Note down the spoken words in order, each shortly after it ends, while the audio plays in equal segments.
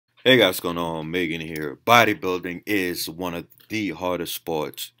Hey guys, what's going on? Megan here. Bodybuilding is one of the hardest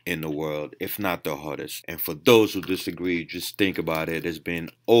sports in the world, if not the hardest. And for those who disagree, just think about it. It's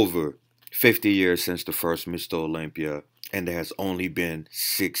been over 50 years since the first Mr. Olympia, and there has only been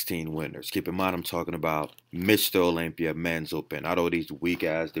 16 winners. Keep in mind, I'm talking about Mr. Olympia Men's Open, not all these weak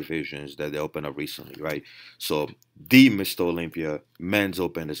ass divisions that they opened up recently, right? So, the Mr. Olympia Men's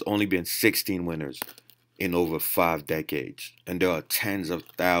Open, there's only been 16 winners in over 5 decades. And there are tens of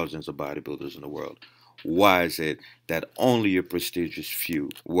thousands of bodybuilders in the world. Why is it that only a prestigious few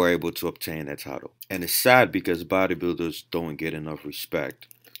were able to obtain that title? And it's sad because bodybuilders don't get enough respect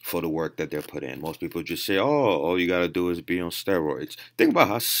for the work that they're put in. Most people just say, oh, all you gotta do is be on steroids. Think about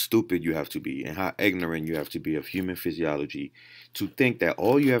how stupid you have to be and how ignorant you have to be of human physiology to think that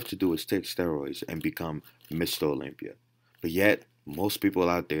all you have to do is take steroids and become Mr. Olympia. But yet, most people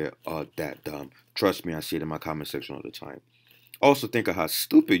out there are that dumb. Trust me, I see it in my comment section all the time. Also, think of how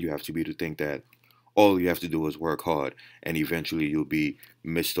stupid you have to be to think that all you have to do is work hard and eventually you'll be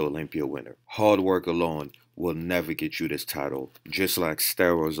Mr. Olympia winner. Hard work alone will never get you this title, just like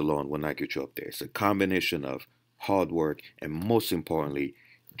steroids alone will not get you up there. It's a combination of hard work and, most importantly,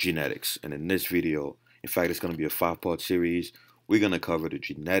 genetics. And in this video, in fact, it's going to be a 5-part series. We're going to cover the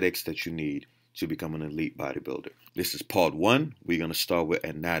genetics that you need to become an elite bodybuilder. This is part 1. We're going to start with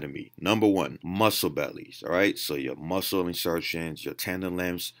anatomy. Number 1, muscle bellies. All right, so your muscle insertions, your tendon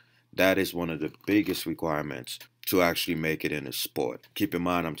lengths, that is one of the biggest requirements to actually make it in a sport. Keep in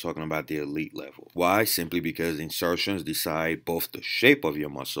mind, I'm talking about the elite level. Why? Simply because insertions decide both the shape of your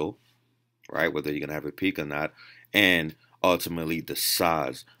muscle, right, whether you're going to have a peak or not, and ultimately the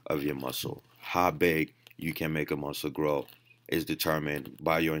size of your muscle. How big you can make a muscle grow is determined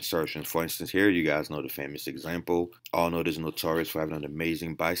by your insertion. For instance, here you guys know the famous example. Arnold is notorious for having an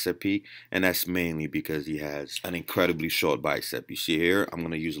amazing bicep peak, and that's mainly because he has an incredibly short bicep. You see here, I'm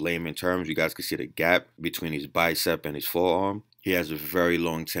going to use layman terms. You guys can see the gap between his bicep and his forearm. He has a very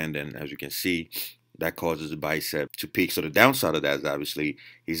long tendon, as you can see, that causes the bicep to peak. So the downside of that is obviously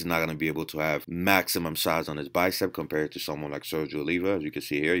he's not going to be able to have maximum size on his bicep compared to someone like Sergio Oliva. As you can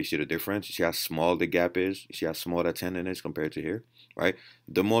see here, you see the difference. You see how small the gap is. You see how small that tendon is compared to here, right?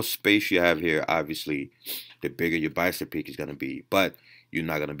 The more space you have here, obviously, the bigger your bicep peak is going to be. But you're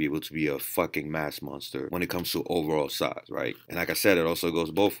not going to be able to be a fucking mass monster when it comes to overall size, right? And like I said, it also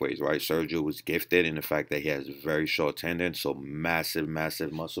goes both ways, right? Sergio was gifted in the fact that he has very short tendon, so massive,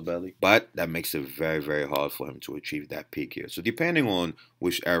 massive muscle belly. But that makes it very, very hard for him to achieve that peak here. So depending on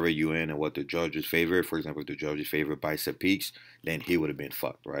which era you're in and what the judges favor, for example, if the judges favor bicep peaks, then he would have been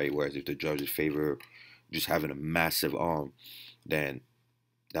fucked, right? Whereas if the judges favor just having a massive arm, then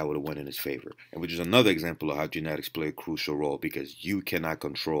that would have went in his favor. And which is another example of how genetics play a crucial role because you cannot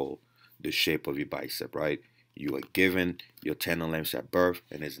control the shape of your bicep, right? You are given your tendon lengths at birth,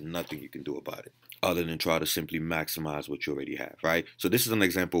 and there's nothing you can do about it other than try to simply maximize what you already have, right? So this is an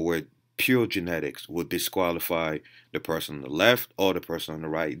example where pure genetics would disqualify the person on the left or the person on the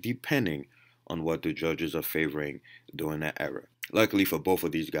right, depending on what the judges are favoring during that era. Luckily for both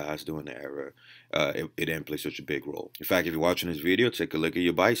of these guys during the era, it didn't play such a big role. In fact, if you're watching this video, take a look at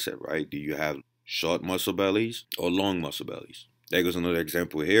your bicep, right? Do you have short muscle bellies or long muscle bellies? There goes another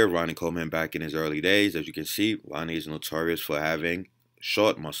example here. Ronnie Coleman back in his early days. As you can see, Ronnie is notorious for having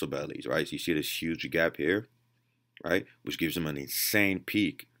short muscle bellies, right? So you see this huge gap here, right? Which gives him an insane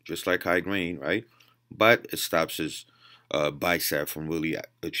peak, just like High Green, right? But it stops his bicep from really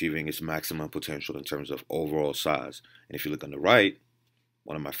achieving its maximum potential in terms of overall size. And if you look on the right,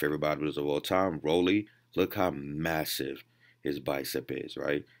 one of my favorite bodybuilders of all time, Rolly, look how massive his bicep is,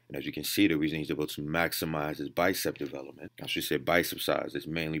 right? And as you can see, the reason he's able to maximize his bicep development, I should say bicep size, is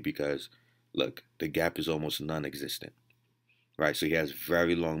mainly because, look, the gap is almost non-existent, right? So he has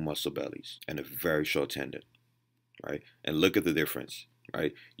very long muscle bellies and a very short tendon, right? And look at the difference,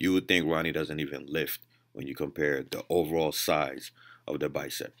 right? You would think Ronnie doesn't even lift when you compare the overall size of the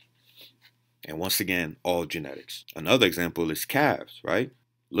bicep. And once again, all genetics. Another example is calves, right?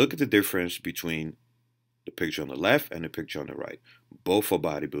 Look at the difference between the picture on the left and the picture on the right. Both are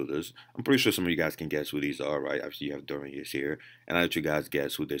bodybuilders. I'm pretty sure some of you guys can guess who these are, right? Obviously, you have Dorian here, and I'll let you guys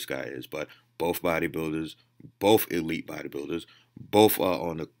guess who this guy is. But both bodybuilders, both elite bodybuilders, both are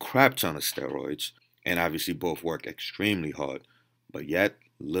on a crap ton of steroids, and obviously both work extremely hard. But yet,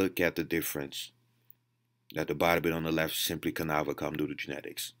 look at the difference that the bodybuilder on the left simply cannot overcome due to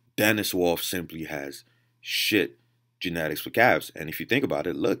genetics. Dennis Wolf simply has shit genetics for calves. And if you think about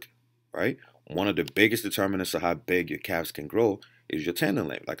it, look, right? One of the biggest determinants of how big your calves can grow is your tendon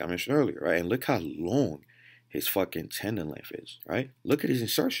length, like I mentioned earlier, right? And look how long his fucking tendon length is, right? Look at his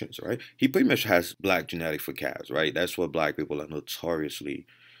insertions, right? He pretty much has black genetics for calves, right? That's what black people are notoriously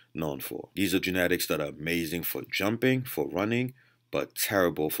known for. These are genetics that are amazing for jumping, for running, but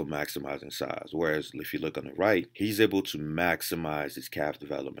terrible for maximizing size. Whereas if you look on the right, he's able to maximize his calf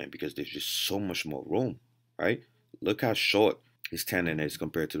development because there's just so much more room, right? Look how short his tendon is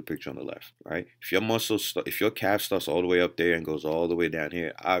compared to the picture on the left, right? If your if your calf starts all the way up there and goes all the way down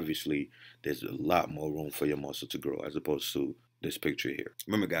here, obviously there's a lot more room for your muscle to grow as opposed to this picture here.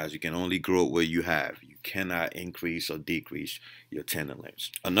 Remember, guys, you can only grow what you have. You cannot increase or decrease your tendon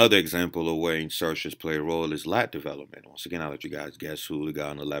lengths. Another example of where insertions play a role is lat development. Once again, I'll let you guys guess who the guy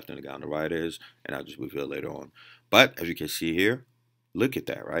on the left and the guy on the right is, and I'll just reveal later on. But as you can see here, look at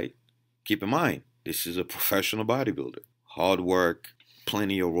that, right? Keep in mind, this is a professional bodybuilder. Hard work,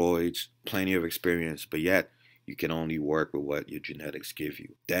 plenty of roids, plenty of experience, but yet you can only work with what your genetics give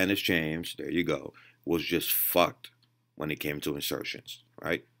you. Dennis James, there you go, was just fucked when it came to insertions,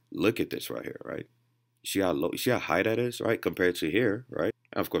 right? Look at this right here, right? You see how low, you see how high that is, right? Compared to here, right?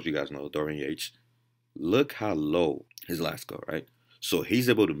 And of course, you guys know Dorian Yates. Look how low his lats go, right? So he's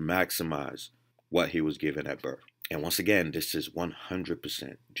able to maximize what he was given at birth. And once again, this is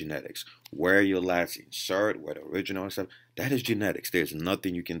 100% genetics. Where your lats insert, where the original and stuff, that is genetics. There's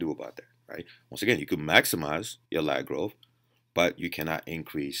nothing you can do about that, right? Once again, you can maximize your lat growth, but you cannot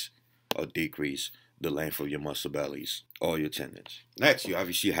increase or decrease the length of your muscle bellies or your tendons. Next, you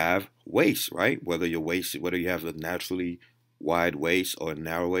obviously have waist, right? Whether you have a naturally wide waist or a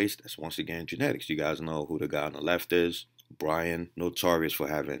narrow waist, that's once again genetics. You guys know who the guy on the left is. Brian, notorious for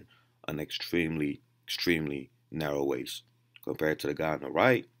having an extremely narrow waist compared to the guy on the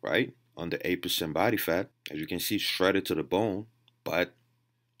right, under 8% body fat. As you can see, shredded to the bone, but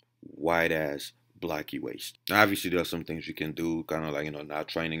wide ass blocky waist. Now, obviously, there are some things you can do, kind of like, not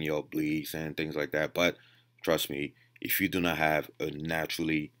training your obliques and things like that. But trust me, if you do not have a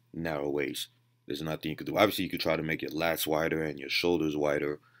naturally narrow waist, there's nothing you can do. Obviously, you could try to make your lats wider and your shoulders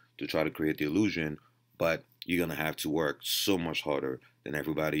wider to try to create the illusion, but you're going to have to work so much harder than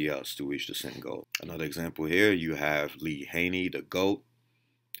everybody else to reach the same goal. Another example here, you have Lee Haney, the GOAT,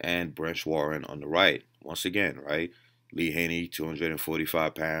 and Brent Warren on the right. Once again, right? Lee Haney,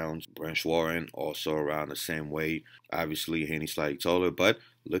 245 pounds. Brent Warren, also around the same weight. Obviously, Haney slightly taller, but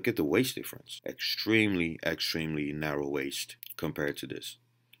look at the waist difference. Extremely narrow waist compared to this.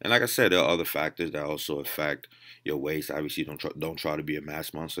 And like I said, there are other factors that also affect your waist. Obviously, don't try to be a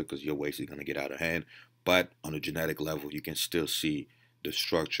mass monster because your waist is going to get out of hand. But on a genetic level, you can still see the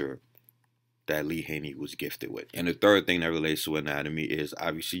structure that Lee Haney was gifted with. And the third thing that relates to anatomy is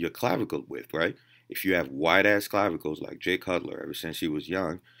obviously your clavicle width, right? If you have wide-ass clavicles like Jay Cutler ever since he was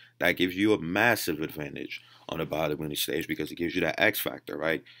young, that gives you a massive advantage on the bodybuilding stage because it gives you that X factor,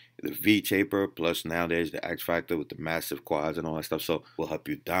 right? The V taper plus nowadays the X factor with the massive quads and all that stuff. So will help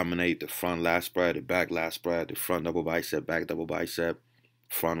you dominate the front lat spread, the back lat spread, the front double bicep, back double bicep,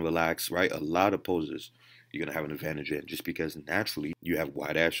 front relax, right? A lot of poses you're going to have an advantage in just because naturally you have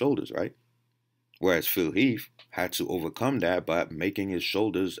wide-ass shoulders, right? Whereas Phil Heath had to overcome that by making his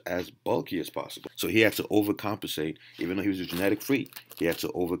shoulders as bulky as possible. So he had to overcompensate, even though he was a genetic freak, he had to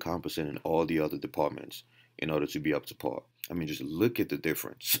overcompensate in all the other departments in order to be up to par. I mean, just look at the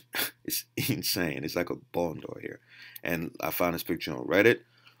difference. It's insane. It's like a barn door here. And I found this picture on Reddit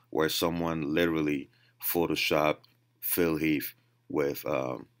where someone literally photoshopped Phil Heath with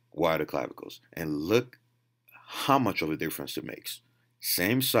wider clavicles. And look how much of a difference it makes.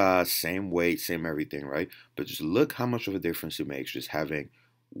 Same size, same weight, same everything, right? But just look how much of a difference it makes just having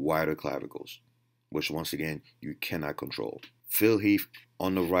wider clavicles, which once again, you cannot control. Phil Heath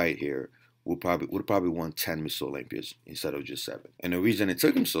on the right here would have probably won 10 Miss Olympias instead of just 7. And the reason it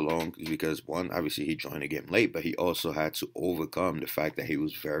took him so long is because, one, obviously he joined the game late, but he also had to overcome the fact that he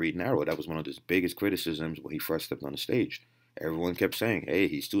was very narrow. That was one of his biggest criticisms when he first stepped on the stage. Everyone kept saying, hey,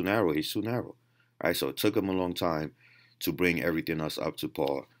 he's too narrow, he's too narrow. All right, so it took him a long time to bring everything else up to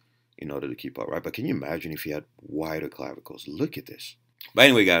par in order to keep up, right? But can you imagine if he had wider clavicles? Look at this. But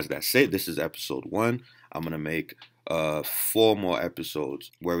anyway, guys, that's it. This is episode 1. I'm going to make 4 more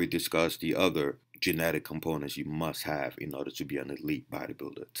episodes where we discuss the other genetic components you must have in order to be an elite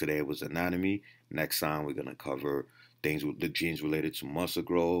bodybuilder. Today was anatomy. Next time, we're going to cover things with the genes related to muscle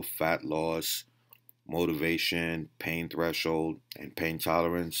growth, fat loss, motivation, pain threshold, and pain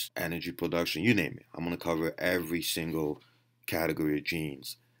tolerance, energy production, you name it. I'm going to cover every single category of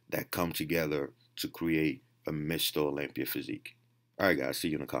genes that come together to create a Mr. Olympia physique. Alright guys, see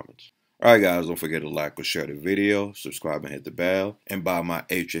you in the comments. Alright guys, don't forget to like or share the video, subscribe and hit the bell, and buy my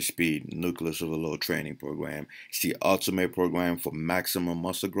HSP Nucleus Overload Training Program. It's the ultimate program for maximum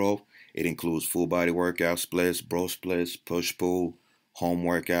muscle growth. It includes full body workout splits, bro splits, push-pull, home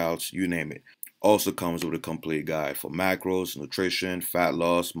workouts, you name it. Also comes with a complete guide for macros, nutrition, fat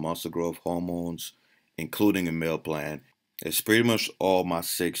loss, muscle growth, hormones, including a meal plan. It's pretty much all my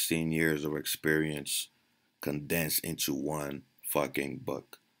 16 years of experience condensed into one fucking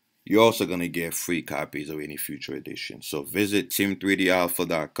book. You're also going to get free copies of any future edition. So visit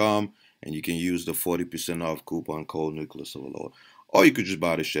Team3DAlpha.com and you can use the 40% off coupon code Nucleus. Or you could just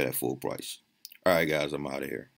buy the shit at full price. Alright guys, I'm out of here.